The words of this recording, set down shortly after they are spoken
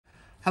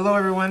Hello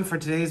everyone, for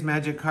today's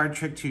magic card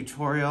trick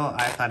tutorial,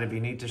 I thought it'd be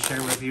neat to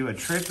share with you a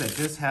trick that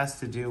just has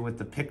to do with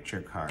the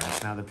picture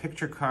cards. Now the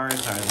picture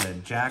cards are the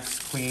jacks,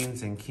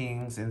 queens, and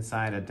kings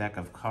inside a deck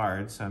of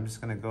cards. So I'm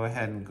just gonna go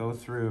ahead and go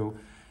through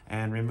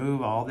and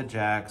remove all the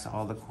jacks,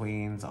 all the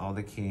queens, all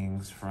the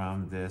kings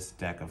from this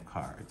deck of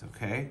cards,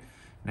 okay?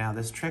 Now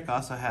this trick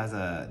also has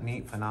a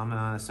neat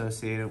phenomenon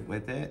associated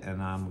with it,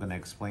 and I'm gonna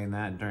explain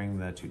that during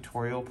the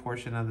tutorial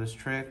portion of this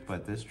trick,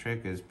 but this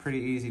trick is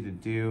pretty easy to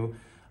do.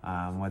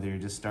 Whether you're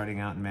just starting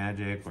out in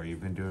magic or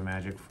you've been doing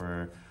magic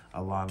for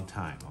a long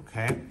time,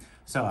 okay?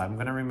 So I'm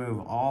gonna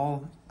remove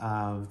all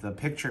of the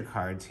picture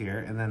cards here,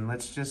 and then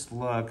let's just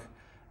look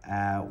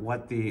at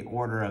what the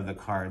order of the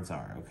cards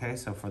are, okay?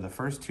 So for the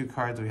first two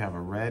cards, we have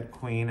a red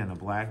queen and a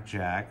black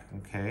jack,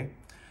 okay?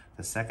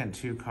 The second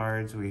two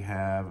cards, we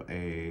have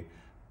a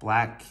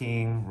black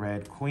king,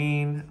 red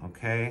queen,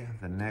 okay?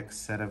 The next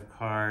set of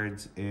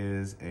cards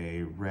is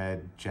a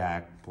red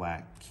jack,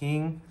 black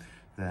king.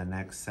 The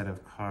next set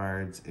of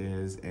cards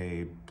is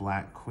a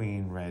black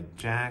queen, red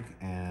jack,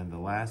 and the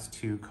last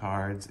two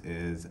cards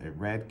is a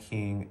red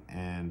king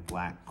and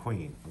black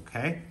queen,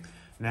 okay?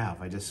 Now,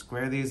 if I just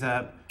square these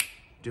up,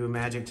 do a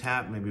magic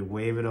tap, maybe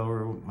wave it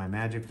over my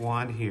magic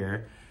wand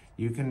here,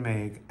 you can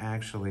make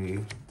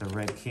actually the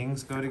red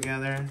kings go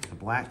together, the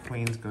black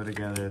queens go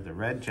together, the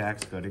red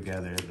jacks go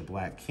together, the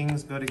black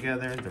kings go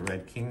together, the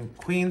red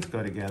queens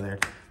go together,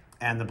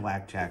 and the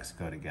black jacks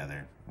go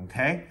together,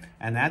 okay?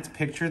 And that's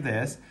picture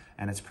this,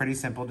 and it's pretty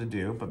simple to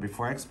do, but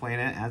before I explain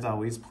it, as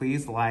always,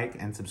 please like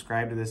and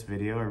subscribe to this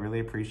video. I really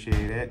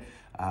appreciate it.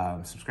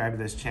 Subscribe to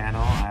this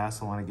channel. I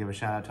also want to give a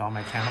shout out to all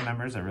my channel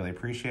members. I really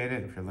appreciate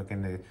it. If you're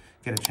looking to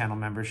get a channel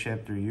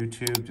membership through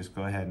YouTube, just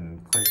go ahead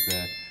and click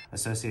the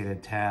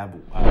associated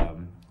tab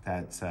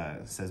that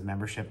says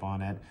membership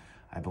on it,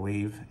 I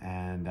believe,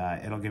 and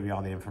it'll give you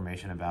all the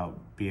information about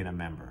being a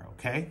member,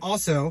 okay?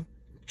 Also,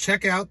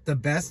 check out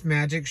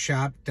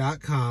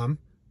thebestmagicshop.com,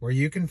 where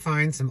you can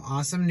find some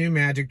awesome new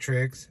magic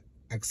tricks,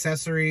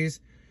 accessories,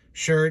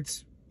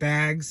 shirts,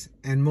 bags,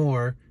 and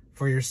more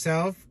for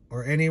yourself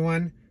or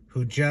anyone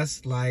who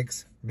just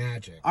likes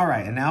magic. All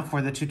right, and now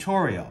for the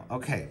tutorial.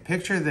 Okay,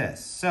 picture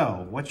this.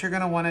 So what you're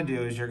gonna wanna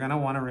do is you're gonna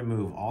wanna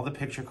remove all the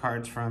picture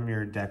cards from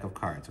your deck of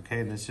cards,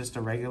 okay? And it's just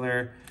a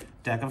regular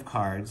deck of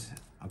cards,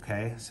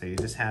 okay? So you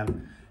just have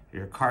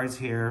your cards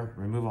here,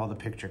 remove all the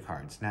picture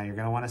cards. Now you're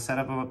gonna wanna set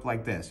them up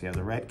like this. You have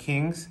the red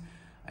kings,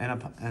 and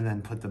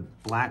then put the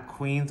black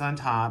queens on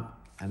top,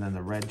 and then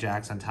the red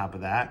jacks on top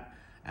of that,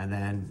 and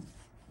then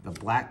the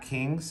black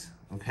kings,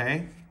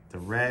 okay? The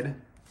red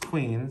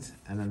queens,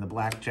 and then the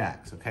black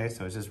jacks, okay?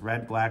 So it's just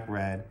red, black,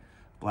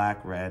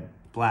 black,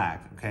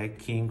 okay?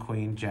 King,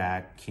 queen,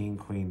 jack,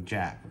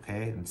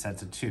 okay? In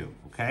sets of two,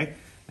 okay?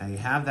 Now you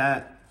have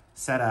that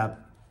set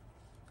up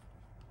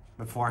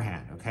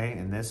beforehand, okay?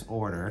 In this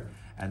order,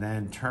 and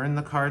then turn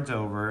the cards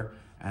over,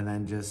 and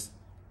then just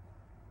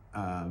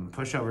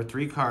push over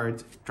 3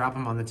 cards, drop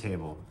them on the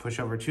table. Push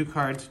over 2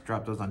 cards,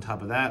 drop those on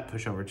top of that.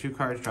 Push over 2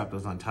 cards, drop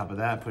those on top of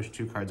that. Push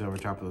 2 cards over,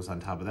 drop those on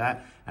top of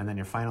that. And then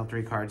your final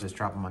 3 cards, just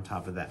drop them on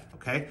top of that,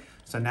 okay?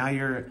 So now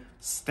your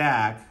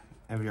stack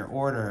of your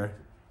order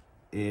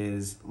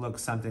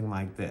looks something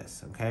like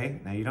this, okay?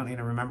 Now you don't need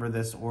to remember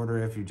this order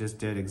if you just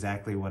did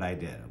exactly what I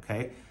did,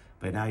 okay?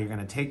 But now you're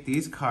gonna take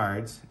these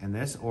cards in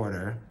this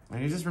order,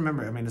 and you just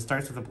remember, I mean, it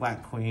starts with the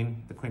black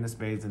queen, the queen of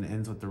spades, and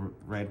ends with the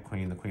red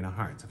queen, the queen of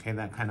hearts, okay?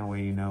 That kind of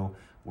way you know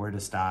where to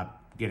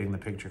stop getting the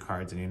picture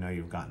cards, and you know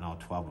you've gotten all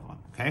 12 of them,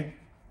 okay?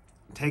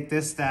 Take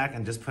this stack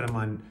and just put them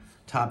on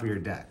top of your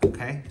deck,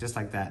 okay? Just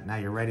like that. Now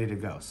you're ready to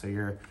go. So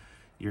you're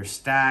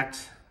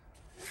stacked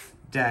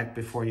deck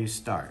before you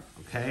start,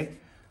 okay?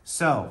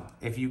 So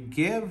if you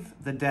give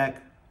the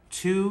deck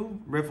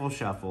 2 riffle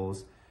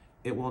shuffles,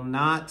 it will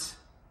not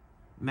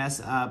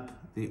mess up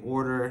the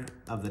order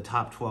of the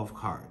top 12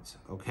 cards,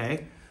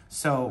 okay?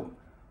 So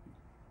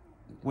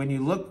when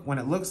it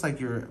looks like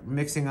you're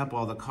mixing up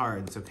all the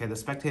cards, okay, the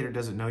spectator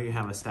doesn't know you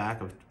have a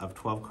stack of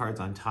 12 cards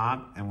on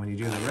top, and when you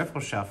do the riffle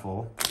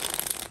shuffle,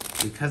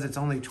 because it's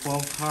only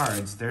 12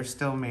 cards, they're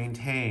still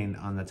maintained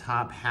on the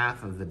top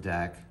half of the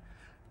deck.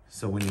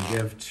 So when you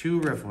give 2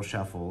 riffle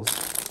shuffles,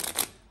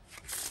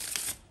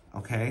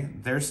 okay,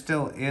 they're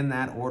still in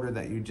that order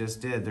that you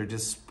just did. They're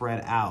just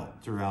spread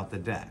out throughout the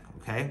deck,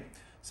 okay?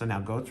 So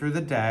now go through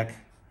the deck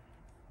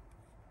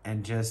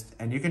and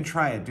you can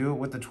try it. Do it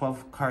with the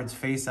 12 cards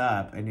face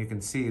up, and you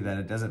can see that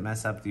it doesn't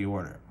mess up the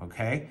order,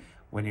 okay?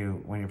 When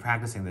you're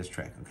practicing this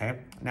trick, okay?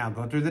 Now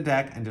go through the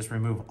deck and just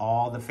remove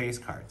all the face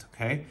cards,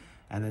 okay?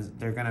 And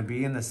they're gonna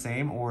be in the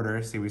same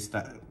order. See,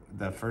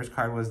 the first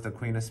card was the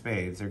queen of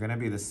spades. They're gonna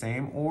be the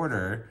same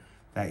order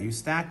that you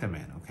stacked them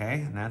in,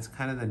 okay? And that's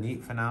kind of the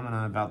neat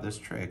phenomenon about this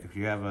trick. If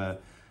you have a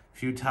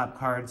few top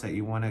cards that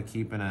you want to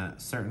keep in a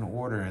certain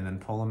order and then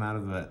pull them out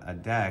of a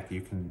deck, you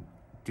can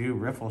do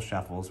riffle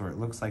shuffles where it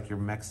looks like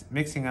you're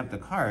mixing up the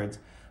cards,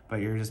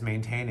 but you're just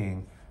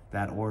maintaining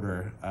that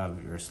order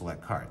of your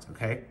select cards,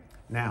 okay?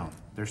 Now,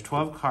 there's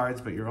 12 cards,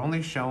 but you're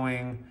only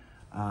showing,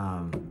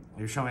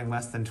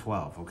 less than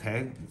 12,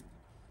 okay?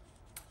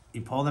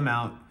 You pull them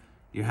out,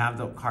 you have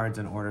the cards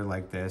in order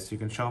like this. You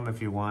can show them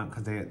if you want,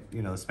 because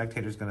the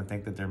spectator's going to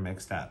think that they're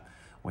mixed up.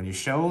 When you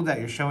show that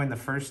you're showing the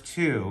first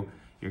two,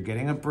 you're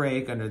getting a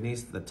break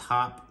underneath the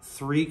top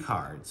 3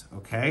 cards,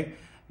 okay?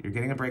 You're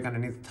getting a break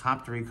underneath the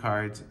top 3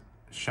 cards,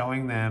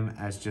 showing them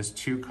as just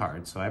 2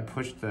 cards. So I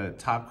push the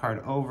top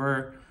card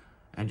over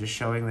and just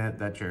showing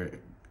that you're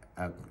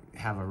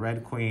have a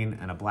red queen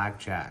and a black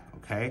jack,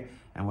 okay?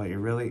 And what you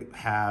really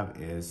have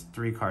is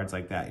 3 cards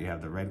like that. You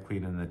have the red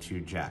queen and the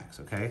 2 jacks,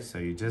 okay? So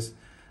you just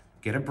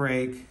get a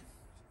break,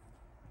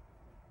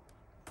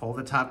 pull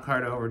the top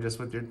card over just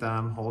with your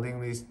thumb,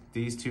 holding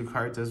these 2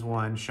 cards as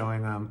one,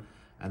 showing them,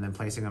 and then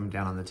placing them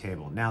down on the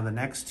table. Now the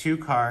next 2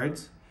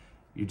 cards,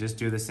 you just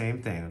do the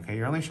same thing, okay?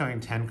 You're only showing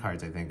 10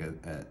 cards, I think,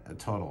 a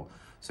total.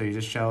 So you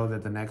just show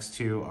that the next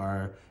 2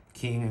 are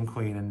king and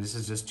queen, and this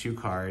is just 2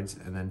 cards,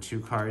 and then 2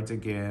 cards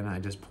again. I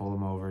just pull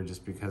them over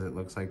just because it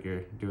looks like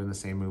you're doing the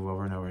same move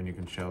over and over, and you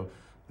can show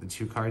the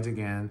 2 cards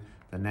again.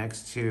 The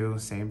next 2,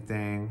 same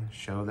thing,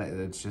 show that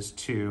it's just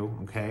 2,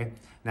 okay?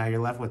 Now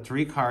you're left with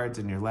 3 cards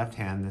in your left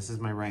hand. This is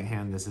my right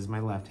hand, this is my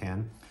left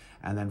hand.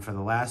 And then for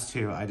the last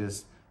 2, I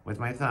just, with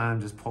my thumb,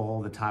 just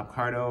pull the top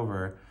card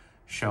over,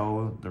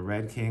 show the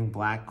red king,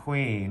 black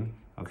queen,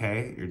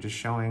 okay? You're just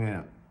showing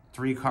it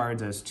 3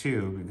 cards as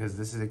 2 because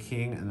this is a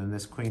king and then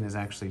this queen is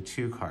actually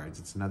 2 cards.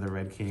 It's another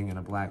red king and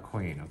a black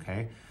queen,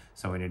 okay?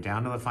 So when you're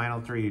down to the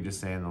final 3, you just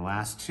say in the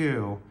last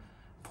 2,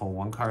 pull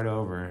 1 card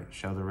over,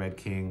 show the red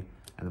king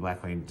and the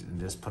black queen, and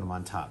just put them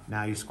on top.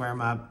 Now you square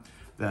them up.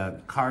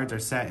 The cards are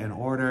set in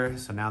order,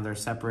 so now they're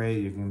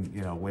separated. You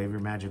can, wave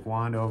your magic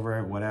wand over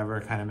it, whatever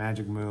kind of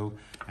magic move,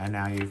 and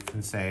now you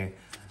can say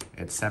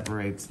it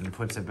separates and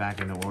puts it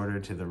back into order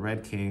to the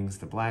red kings,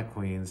 the black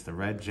queens, the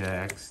red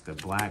jacks, the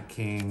black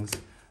kings,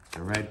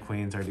 the red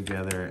queens are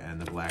together,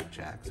 and the black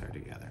jacks are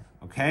together,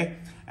 okay?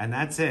 And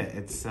that's it.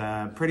 It's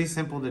pretty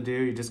simple to do.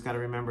 You just got to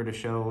remember to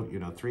show,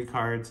 3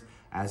 cards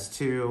as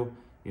 2,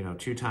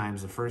 2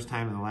 times, the first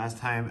time and the last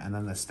time, and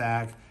then the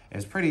stack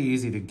is pretty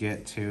easy to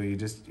get to. You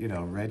just,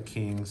 red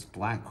kings,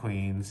 black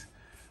queens,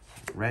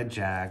 red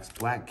jacks,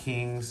 black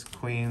kings,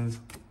 queens,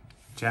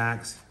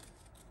 jacks,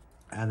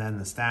 and then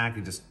the stack,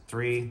 you just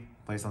 3,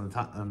 place on the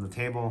top on the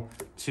table,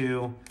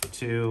 2,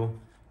 2,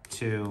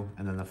 2,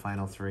 and then the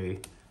final 3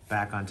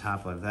 back on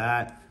top of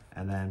that,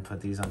 and then put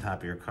these on top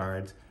of your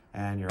cards,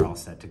 and you're all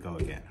set to go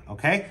again,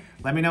 okay?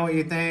 Let me know what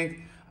you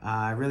think.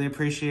 I really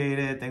appreciate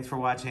it. Thanks for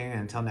watching,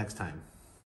 and until next time.